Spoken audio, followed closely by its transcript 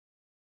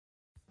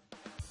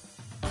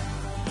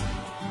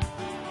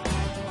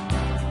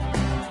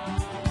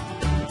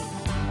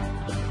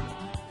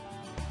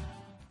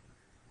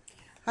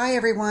Hi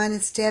everyone,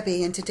 it's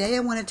Debbie, and today I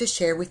wanted to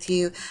share with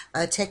you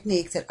a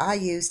technique that I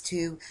use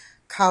to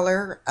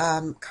color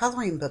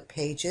coloring book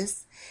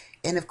pages.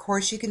 And of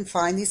course, you can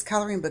find these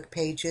coloring book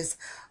pages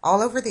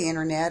all over the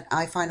internet.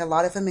 I find a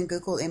lot of them in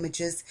Google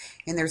Images,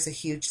 and there's a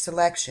huge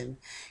selection.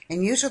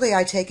 And usually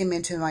I take them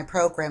into my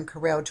program,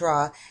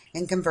 CorelDRAW,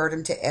 and convert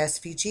them to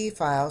SVG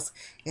files,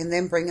 and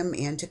then bring them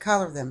in to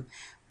color them.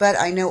 But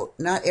I know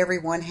not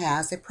everyone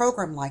has a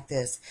program like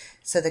this.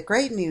 So the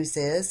great news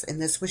is,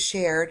 and this was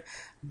shared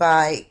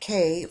by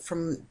Kay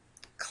from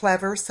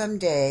Clever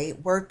Someday,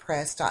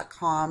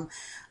 WordPress.com.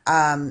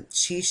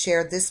 She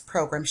shared this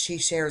program. She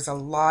shares a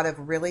lot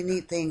of really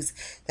neat things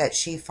that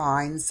she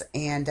finds,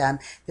 and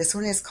this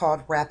one is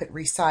called Rapid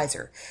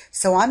Resizer.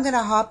 So I'm going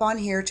to hop on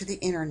here to the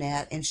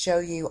internet and show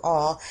you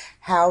all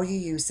how you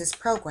use this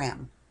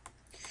program.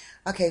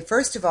 Okay,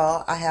 first of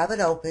all, I have it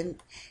open,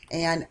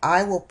 and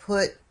I will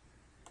put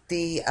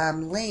the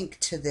link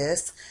to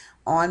this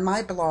on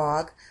my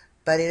blog,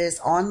 but it is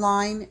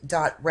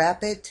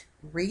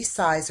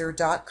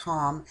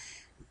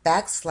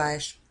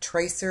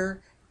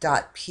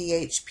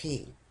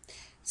online.rapidresizer.com/tracer.php.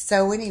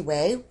 So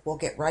anyway, we'll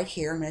get right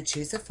here. I'm going to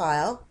choose a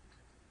file,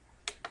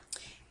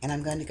 and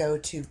I'm going to go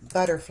to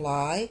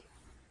Butterfly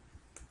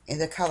in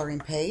the coloring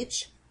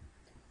page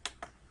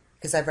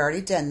because I've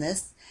already done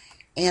this,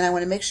 and I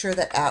want to make sure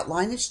that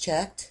outline is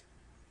checked,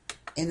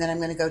 and then I'm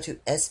going to go to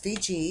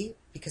SVG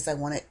because I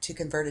want it to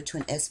convert it to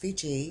an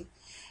SVG,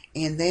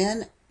 and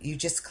then you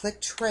just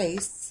click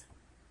Trace,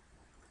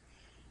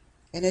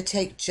 and it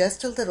takes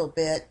just a little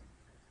bit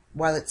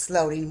while it's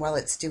loading, while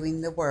it's doing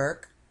the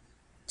work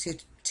to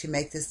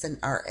make this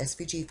our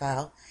SVG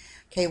file.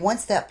 Okay,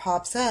 once that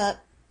pops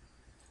up,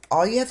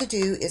 all you have to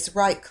do is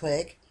right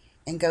click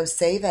and go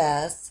Save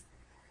As,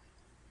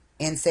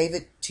 and save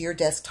it to your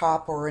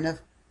desktop or in a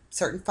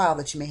certain file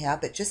that you may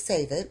have, but just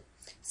save it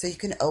so you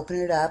can open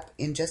it up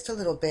in just a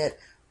little bit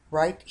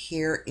right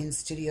here in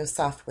Studio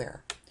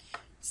Software.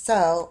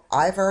 So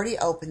I've already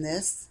opened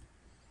this,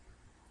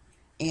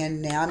 and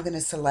now I'm going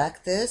to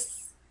select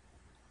this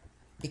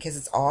because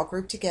it's all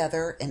grouped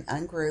together, and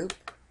ungroup.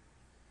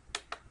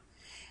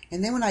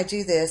 And then when I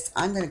do this,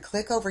 I'm going to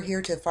click over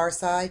here to the far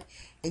side,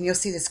 and you'll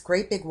see this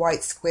great big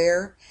white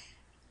square.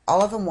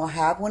 All of them will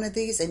have one of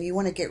these, and you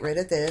want to get rid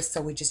of this, so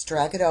we just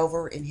drag it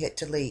over and hit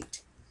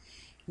delete.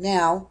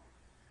 Now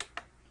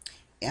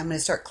I'm going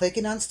to start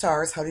clicking on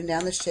stars, holding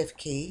down the shift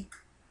key,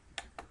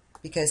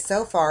 because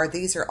so far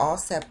these are all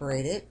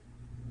separated.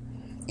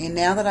 And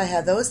now that I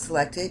have those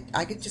selected,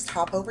 I can just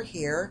hop over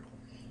here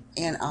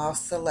and I'll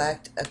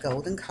select a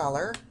golden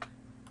color,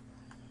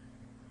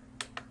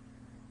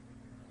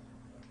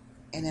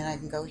 and then I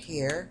can go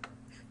here.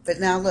 But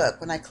now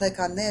look, when I click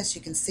on this,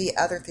 you can see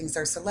other things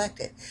are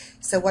selected.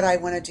 So what I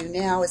want to do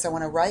now is I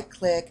want to right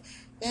click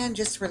and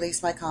just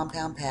release my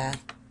compound path.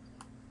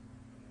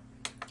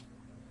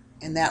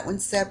 And that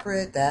one's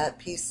separate, that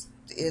piece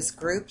is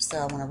grouped, so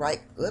I want to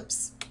right,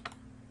 oops,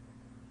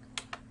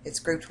 it's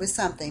grouped with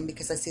something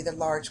because I see the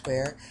large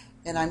square,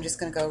 and I'm just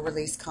going to go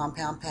release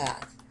compound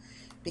path,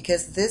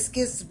 because this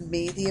gives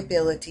me the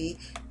ability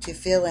to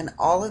fill in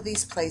all of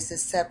these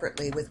places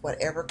separately with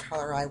whatever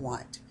color I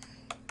want.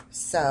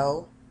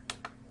 So,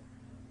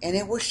 and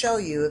it will show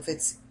you if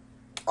it's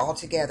all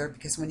together,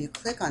 because when you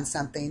click on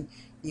something,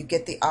 you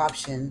get the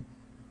option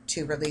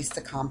to release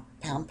the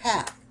compound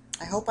path.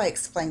 I hope I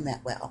explained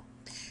that well.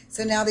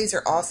 So now these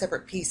are all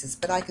separate pieces,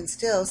 but I can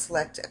still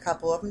select a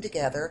couple of them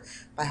together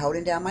by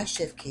holding down my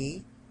shift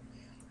key,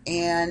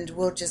 and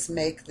we'll just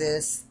make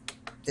this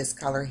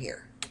color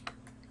here.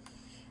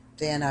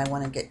 Then I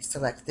want to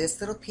select this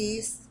little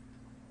piece,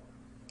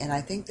 and I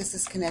think this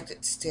is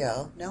connected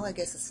still. No, I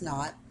guess it's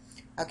not.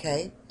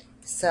 Okay,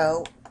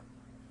 so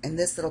in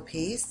this little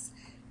piece,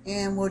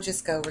 and we'll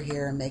just go over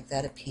here and make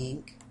that a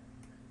pink.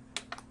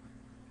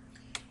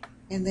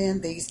 And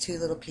then these two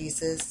little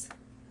pieces,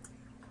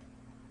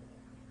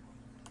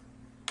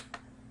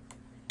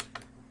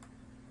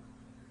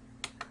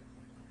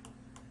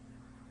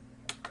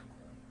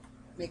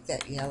 make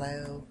that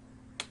yellow.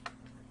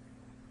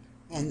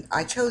 And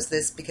I chose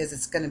this because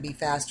it's going to be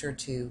faster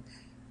to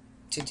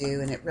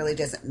do, and it really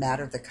doesn't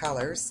matter the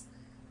colors.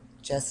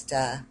 Just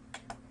to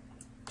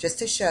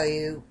show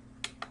you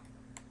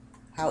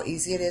how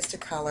easy it is to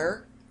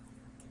color.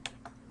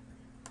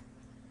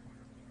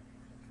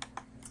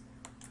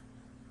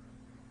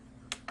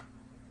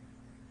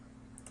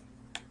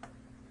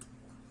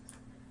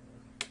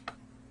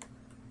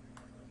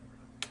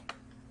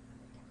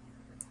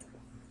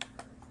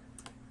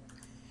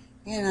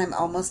 And I'm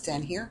almost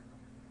done here.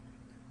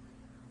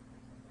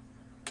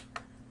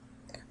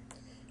 There.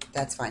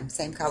 That's fine,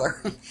 same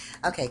color.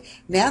 Okay,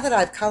 now that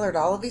I've colored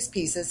all of these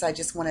pieces, I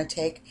just want to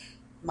take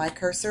my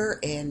cursor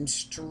and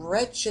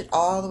stretch it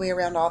all the way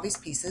around all these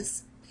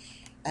pieces.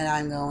 And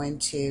I'm going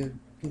to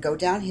go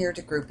down here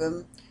to group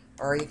them,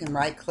 or you can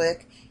right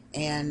click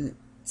and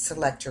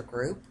select your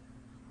group.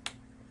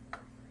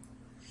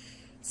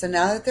 So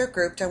now that they're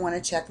grouped, I want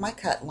to check my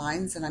cut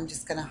lines, and I'm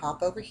just going to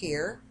hop over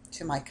here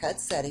to my cut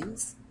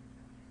settings,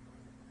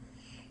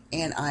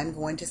 and I'm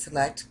going to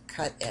select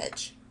cut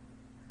edge.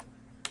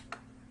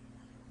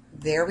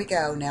 There we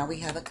go. Now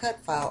we have a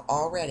cut file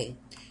already.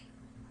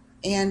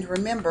 And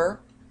remember,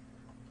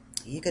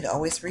 you could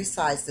always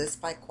resize this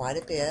by quite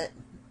a bit.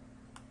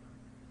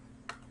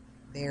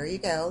 There you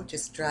go.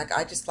 Just drag.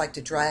 I just like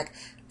to drag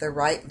the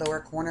right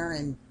lower corner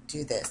and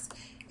do this.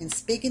 And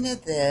speaking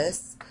of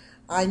this,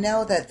 I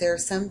know that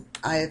there's some,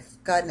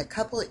 I've gotten a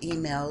couple of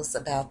emails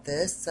about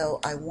this,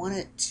 so I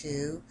wanted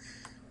to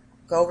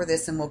go over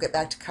this, and we'll get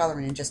back to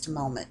coloring in just a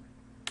moment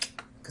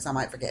because I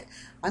might forget.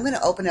 I'm going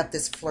to open up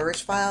this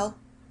Flourish file.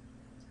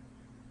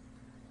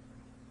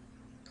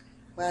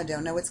 Well, I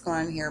don't know what's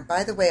going on here.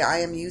 By the way, I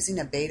am using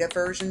a beta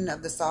version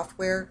of the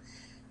software.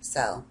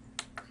 So,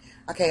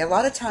 okay, a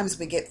lot of times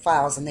we get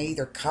files and they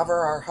either cover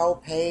our whole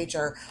page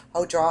or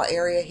whole draw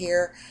area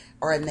here,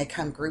 or and they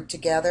come grouped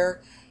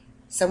together.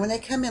 So when they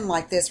come in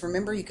like this,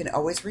 remember you can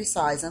always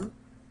resize them.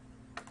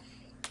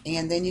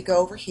 And then you go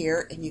over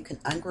here and you can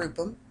ungroup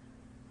them.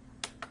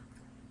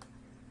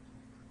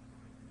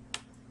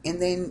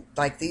 And then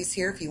like these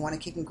here, if you want to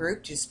keep them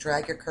grouped, just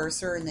drag your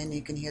cursor and then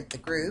you can hit the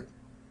group.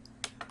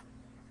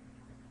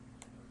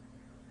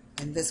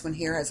 And this one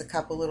here has a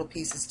couple little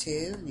pieces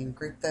too, and you can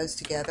group those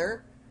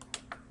together.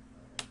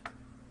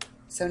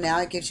 So now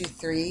it gives you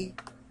 3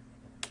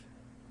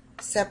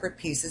 separate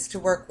pieces to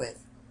work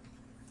with.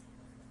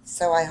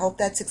 So I hope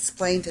that's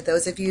explained to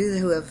those of you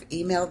who have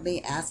emailed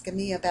me asking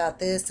me about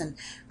this and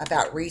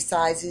about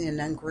resizing and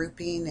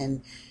ungrouping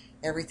and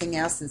everything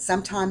else. And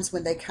sometimes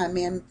when they come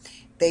in,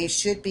 they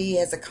should be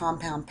as a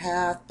compound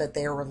path, but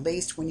they are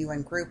released when you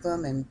ungroup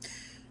them. And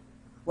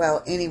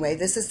well, anyway,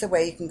 this is the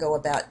way you can go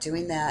about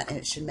doing that, and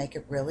it should make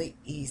it really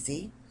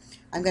easy.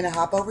 I'm going to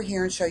hop over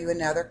here and show you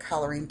another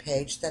coloring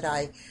page that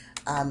I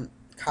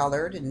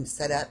colored and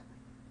set up.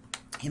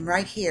 And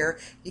right here,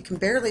 you can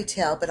barely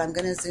tell, but I'm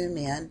going to zoom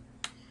in.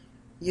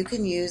 You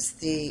can use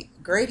the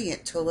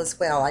gradient tool as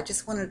well. I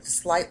just wanted a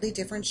slightly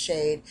different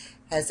shade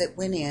as it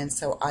went in,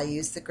 so I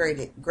used the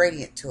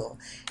gradient tool.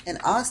 And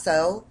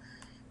also,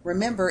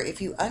 remember,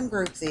 if you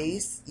ungroup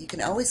these, you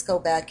can always go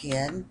back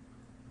in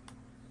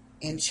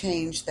and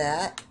change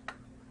that.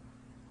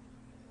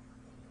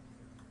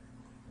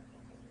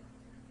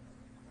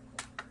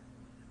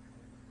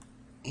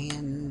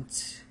 And,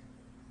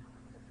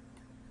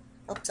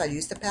 oops, I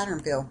used the pattern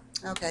fill.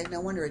 Okay, no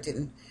wonder it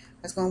didn't.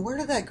 I was going, where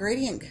did that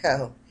gradient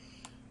go?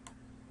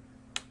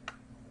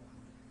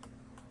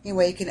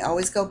 Anyway, you can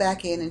always go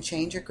back in and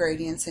change your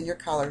gradients and your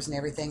colors and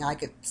everything. I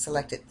could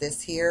select it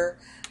this here.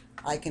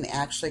 I can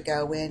actually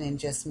go in and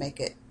just make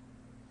it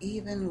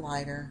even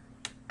lighter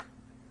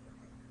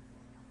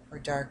or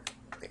dark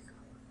there.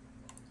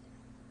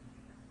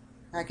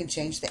 I can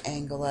change the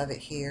angle of it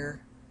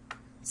here.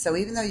 So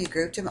even though you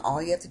grouped them,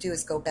 all you have to do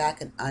is go back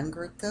and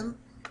ungroup them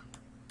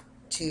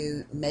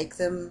to make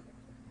them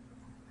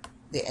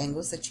the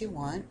angles that you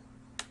want.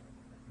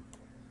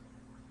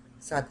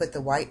 So I put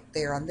the white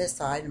there on this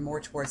side and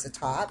more towards the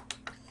top.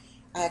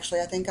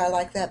 Actually, I think I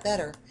like that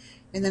better.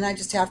 And then I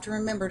just have to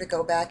remember to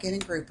go back in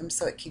and group them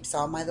so it keeps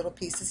all my little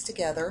pieces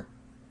together.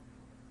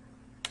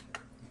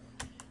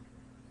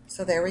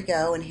 So there we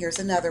go. And here's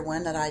another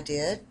one that I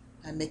did,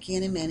 a Mickey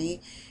and a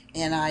Minnie.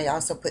 And I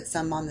also put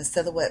some on the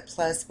Silhouette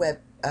Plus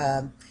web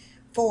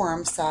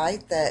forum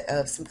site that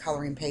of some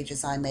coloring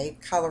pages I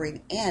made,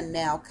 coloring and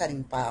now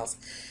cutting files.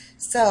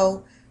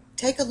 So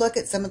take a look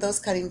at some of those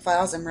cutting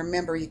files, and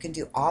remember you can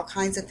do all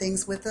kinds of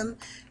things with them.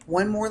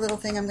 One more little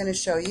thing I'm going to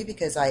show you,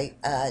 because I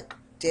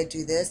did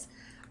do this.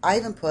 I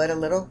even put a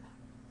little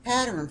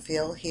pattern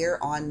fill here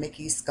on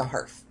Mickey's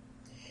scarf.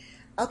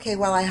 Okay,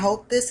 well, I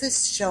hope this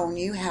has shown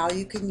you how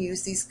you can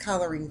use these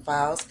coloring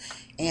files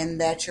and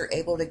that you're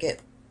able to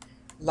get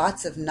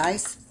lots of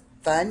nice,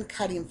 fun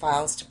cutting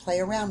files to play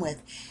around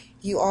with.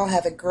 You all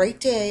have a great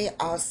day.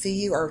 I'll see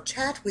you or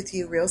chat with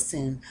you real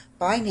soon.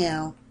 Bye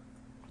now.